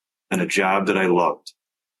work in a job that I loved,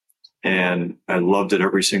 and I loved it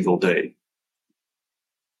every single day.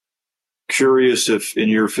 Curious if in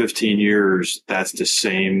your 15 years, that's the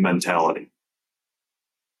same mentality.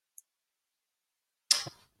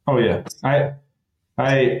 Oh yeah.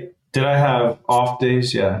 Did I have off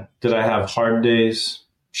days? Yeah. Did I have hard days?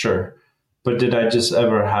 Sure. But did I just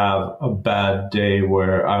ever have a bad day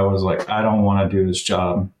where I was like, I don't want to do this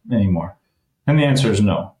job anymore? And the answer is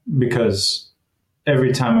no, because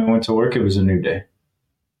every time I went to work, it was a new day.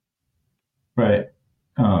 Right.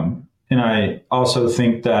 And I also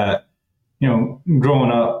think that,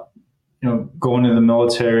 growing up going to the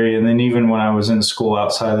military, and then even when I was in school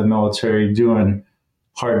outside of the military, doing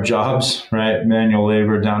hard jobs, right? Manual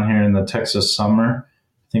labor down here in the Texas summer.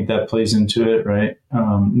 I think that plays into it, right?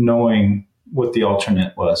 Knowing what the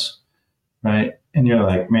alternate was, right? And you're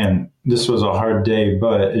like, man, this was a hard day,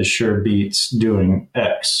 but it sure beats doing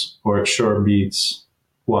X, or it sure beats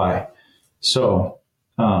Y. So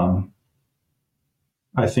I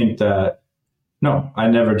think that, no, I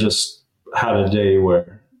never just had a day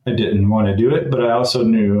where I didn't want to do it, but I also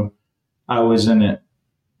knew I was in it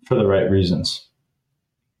for the right reasons.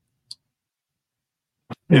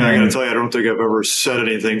 Yeah, I got to tell you, I don't think I've ever said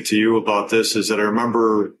anything to you about this. Is that I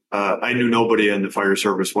remember I knew nobody in the fire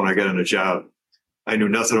service when I got in a job. I knew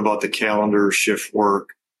nothing about the calendar, shift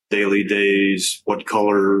work, daily days, what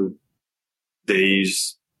color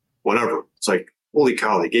days, whatever. It's like, holy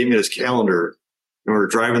cow, they gave me this calendar. And we were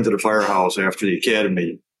driving to the firehouse after the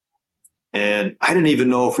academy. And I didn't even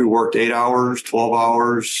know if we worked 8 hours, 12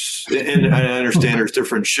 hours. And I understand there's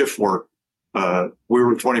different shift work. We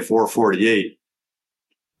were 24/48.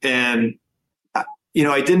 And,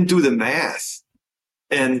 I didn't do the math.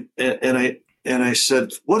 And I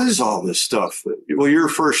said, what is all this stuff? Well, your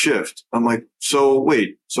first shift. I'm like, so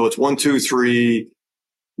wait, so it's 1, 2, 3,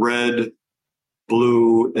 red,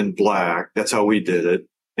 blue, and black. That's how we did it.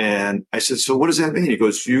 And I said, so what does that mean? He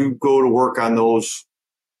goes, you go to work on those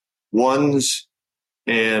ones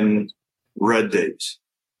and red days.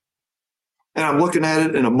 And I'm looking at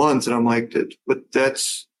it in a month and I'm like, but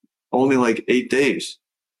that's only like 8 days.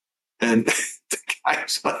 And the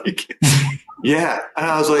guy's like, yeah. And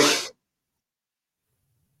I was like,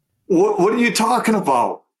 what are you talking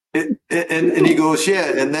about? And he goes,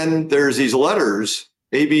 yeah. And then there's these letters,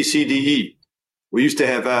 A, B, C, D, E. We used to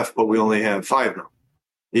have F, but we only have 5 now.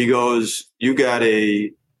 He goes, you got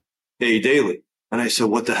a daily. And I said,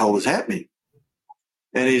 what the hell does that mean?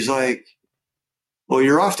 And he's like, well,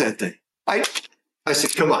 you're off that thing. I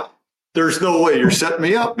said, come on. There's no way you're setting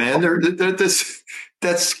me up, man.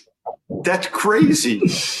 That's crazy.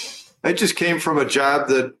 I just came from a job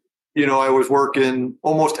that, I was working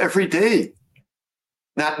almost every day,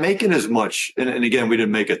 not making as much. And again, we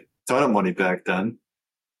didn't make a ton of money back then.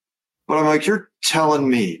 But I'm like, you're telling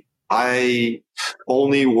me I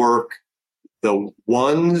only work the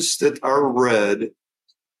ones that are red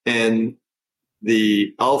and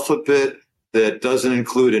the alphabet that doesn't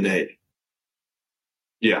include an A.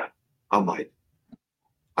 Yeah, I'm like,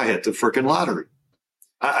 I hit the freaking lottery.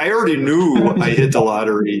 I already knew I hit the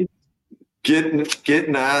lottery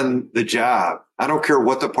getting on the job. I don't care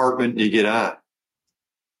what department you get on.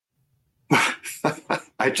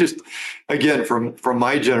 I just, again, from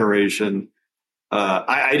my generation,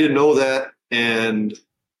 I didn't know that. And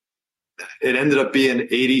it ended up being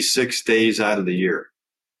 86 days out of the year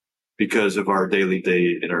because of our daily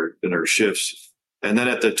day in our shifts. And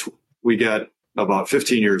then we got about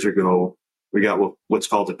 15 years ago, we got what's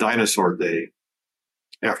called the dinosaur day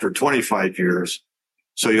after 25 years.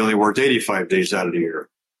 So you only worked 85 days out of the year.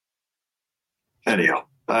 Anyhow,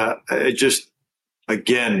 it just,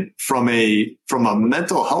 again, from a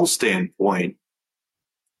mental health standpoint,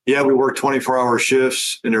 yeah, we worked 24-hour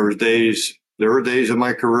shifts, and there were days in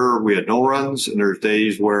my career we had no runs, and there's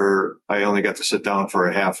days where I only got to sit down for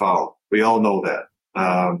a half hour. We all know that.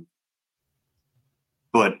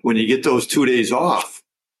 But when you get those 2 days off,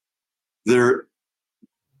 there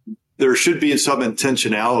should be some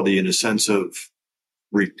intentionality in the sense of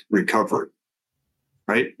recovery,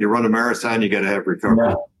 right? You run a marathon, you got to have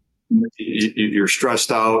recovery. Yeah. You're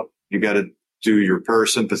stressed out. You got to do your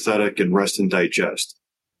parasympathetic and rest and digest.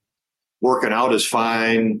 Working out is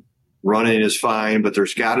fine. Running is fine, but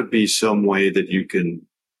there's got to be some way that you can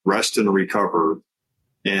rest and recover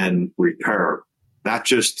and repair, not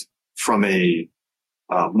just from a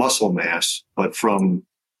muscle mass, but from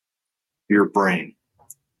your brain.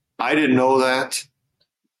 I didn't know that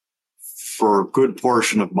for a good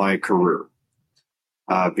portion of my career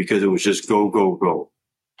because it was just go, go, go.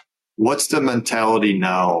 What's the mentality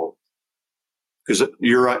now? Because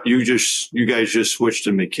you guys just switched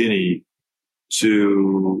to McKinney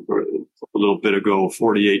to a little bit ago,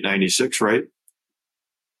 4896, right?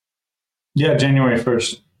 Yeah, January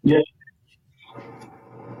 1st. Yeah.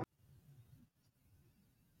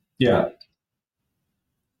 Yeah.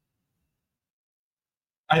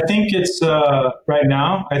 I think it's right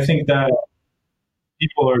now, I think that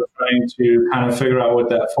people are trying to kind of figure out what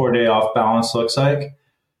that 4-day off balance looks like.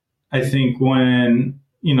 I think when,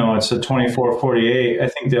 it's a 24/48, I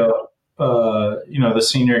think the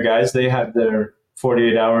senior guys, they had their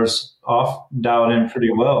 48 hours off dialed in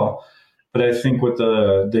pretty well. But I think with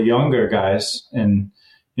the younger guys, and,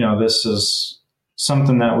 this is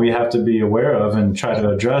something that we have to be aware of and try to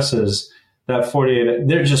address is that 48,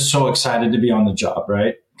 they're just so excited to be on the job,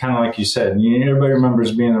 right? Kind of like you said, everybody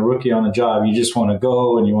remembers being a rookie on the job. You just want to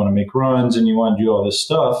go and you want to make runs and you want to do all this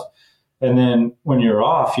stuff. And then when you're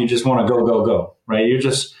off, you just want to go, go, go, right?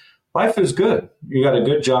 Life is good. You got a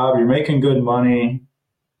good job. You're making good money.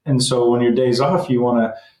 And so when your day's off, you want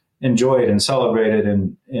to enjoy it and celebrate it.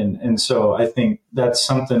 And so I think that's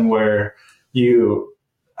something where you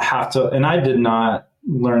have to, and I did not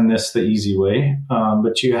learn this the easy way,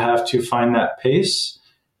 but you have to find that pace.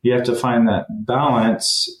 You have to find that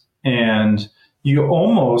balance, and you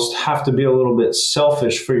almost have to be a little bit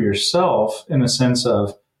selfish for yourself in a sense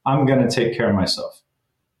of, I'm going to take care of myself.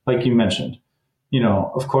 Like you mentioned,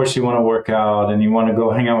 of course you want to work out and you want to go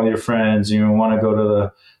hang out with your friends. You want to go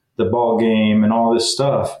to the ball game and all this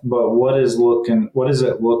stuff. But what does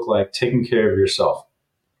it look like taking care of yourself?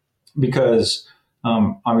 Because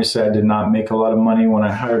obviously I did not make a lot of money when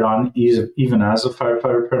I hired on, even as a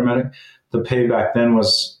firefighter paramedic. The pay back then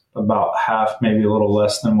was about half, maybe a little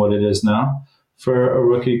less than what it is now for a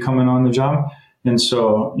rookie coming on the job. And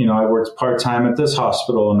so, I worked part-time at this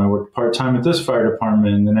hospital and I worked part-time at this fire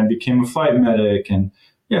department, and then I became a flight medic and,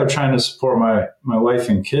 trying to support my wife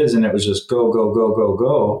and kids. And it was just go, go, go, go,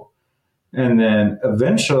 go. And then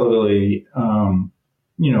eventually,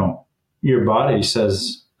 your body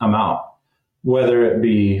says, I'm out, whether it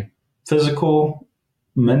be physical,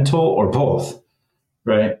 mental, or both.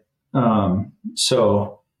 Right.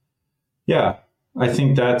 So yeah, I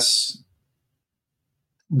think that's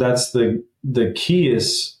the key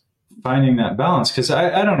is finding that balance. Cause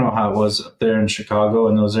I don't know how it was up there in Chicago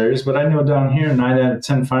in those areas, but I know down here 9 out of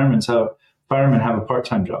 10 firemen have a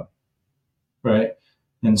part-time job. Right.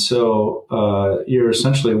 And so, you're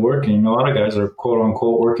essentially working. A lot of guys are quote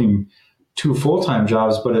unquote working 2 full-time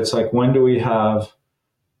jobs, but it's like, when do we have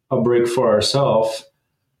a break for ourselves,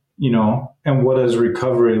 and what does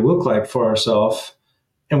recovery look like for ourselves?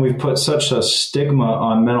 And we've put such a stigma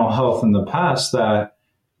on mental health in the past that,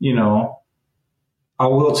 I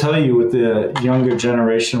will tell you with the younger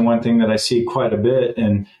generation, one thing that I see quite a bit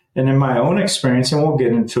and in my own experience, and we'll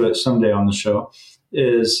get into it someday on the show,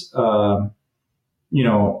 is,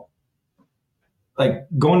 like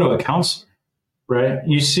going to a counselor, right?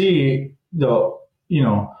 You see the,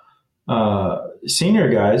 senior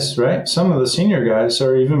guys, right? Some of the senior guys,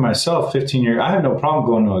 or even myself, 15 years, I have no problem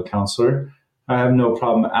going to a counselor. I have no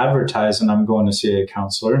problem advertising I'm going to see a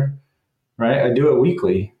counselor, right? I do it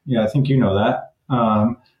weekly. Yeah, I think you know that.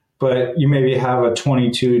 But you maybe have a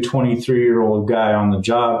 22, 23-year-old guy on the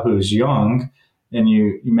job who's young, and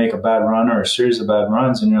you make a bad run or a series of bad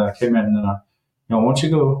runs, and you're like, hey man, why don't you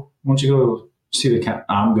go see the count?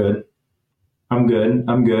 I'm good.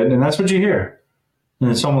 And that's what you hear. And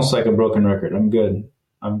it's almost like a broken record. I'm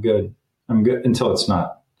good until it's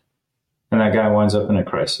not. And that guy winds up in a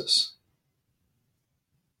crisis.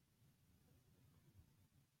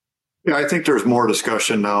 Yeah, I think there's more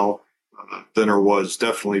discussion now than there was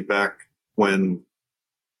definitely back when,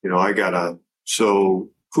 I got so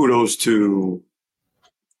kudos to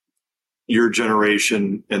your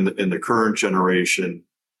generation and the current generation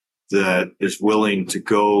that is willing to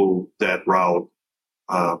go that route.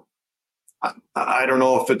 I don't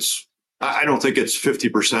know if I don't think it's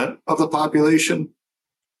 50% of the population.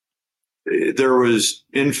 There was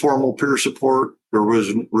informal peer support. There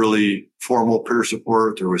wasn't really formal peer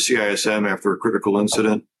support. There was CISM after a critical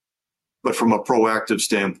incident. But from a proactive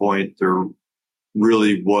standpoint, there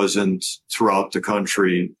really wasn't throughout the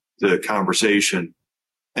country the conversation.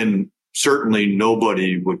 And certainly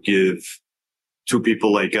nobody would give to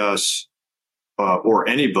people like us or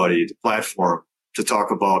anybody the platform to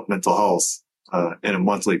talk about mental health in a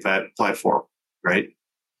monthly platform, right?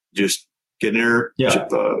 Just get in there,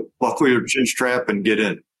 buckle your chin strap and get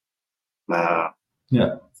in.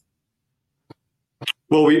 Yeah.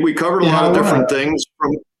 Well, we covered a lot of different things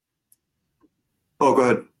from. Oh, go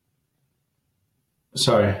ahead.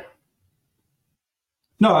 Sorry.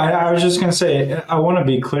 No, I was just going to say, I want to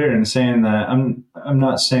be clear in saying that I'm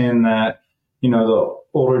not saying that, the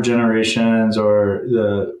older generations or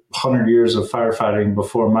the 100 years of firefighting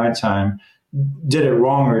before my time did it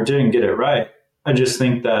wrong or didn't get it right. I just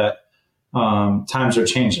think that times are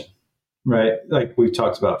changing, right? Like we've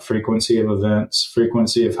talked about frequency of events,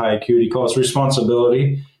 frequency of high acuity calls,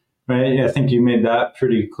 responsibility, right? I think you made that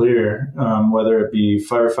pretty clear, whether it be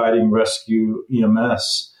firefighting, rescue,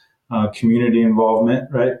 EMS, community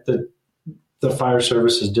involvement, right? The fire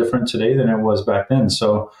service is different today than it was back then.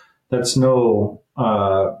 So there's nothing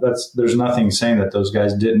saying that those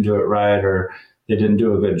guys didn't do it right or they didn't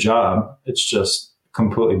do a good job. It's just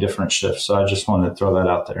completely different shift. So I just wanted to throw that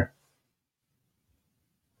out there.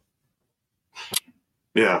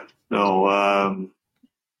 Yeah. No,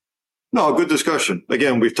 good discussion.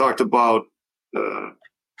 Again, we've talked about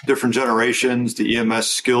different generations, the EMS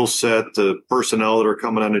skill set, the personnel that are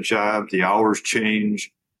coming on the job, the hours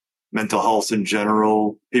change, mental health in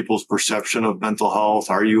general, people's perception of mental health.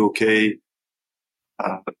 Are you okay?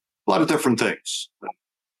 A lot of different things.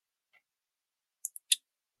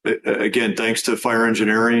 Again, thanks to fire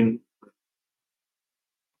engineering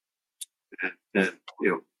and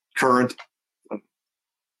current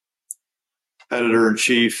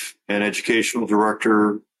editor-in-chief and educational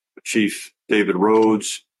director, Chief David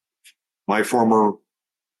Rhodes, my former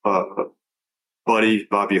buddy,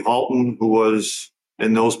 Bobby Halton, who was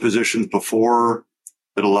in those positions before,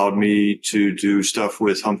 that allowed me to do stuff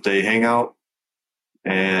with Hump Day Hangout.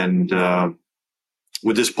 And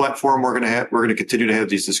with this platform, we're going to continue to have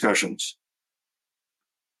these discussions.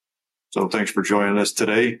 So thanks for joining us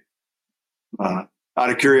today. Out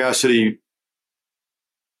of curiosity,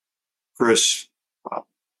 Chris,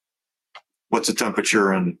 what's the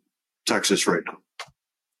temperature in Texas right now?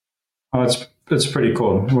 Oh, it's pretty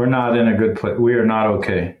cold. We're not in a good place. We are not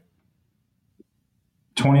okay.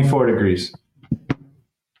 24 degrees.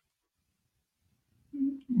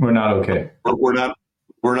 We're not okay. But we're not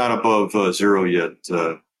above zero yet.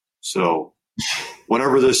 So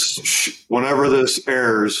whenever this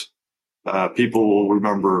airs, people will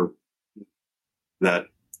remember that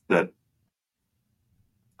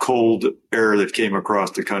cold air that came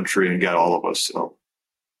across the country and got all of us. So,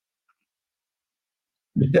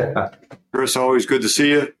 yeah, Chris, always good to see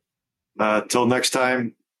you. Till next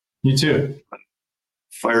time. You too.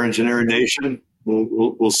 Fire Engineering Nation.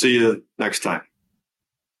 We'll see you next time.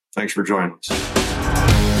 Thanks for joining us.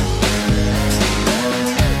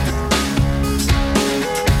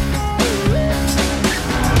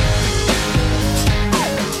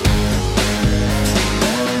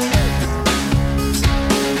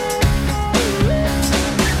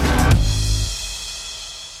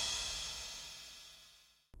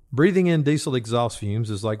 Breathing in diesel exhaust fumes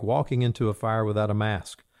is like walking into a fire without a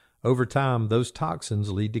mask. Over time, those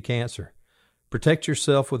toxins lead to cancer. Protect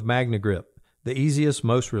yourself with MagneGrip, the easiest,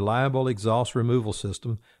 most reliable exhaust removal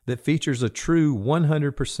system that features a true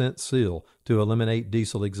 100% seal to eliminate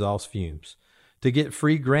diesel exhaust fumes. To get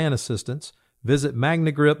free grant assistance, visit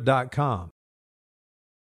MagneGrip.com.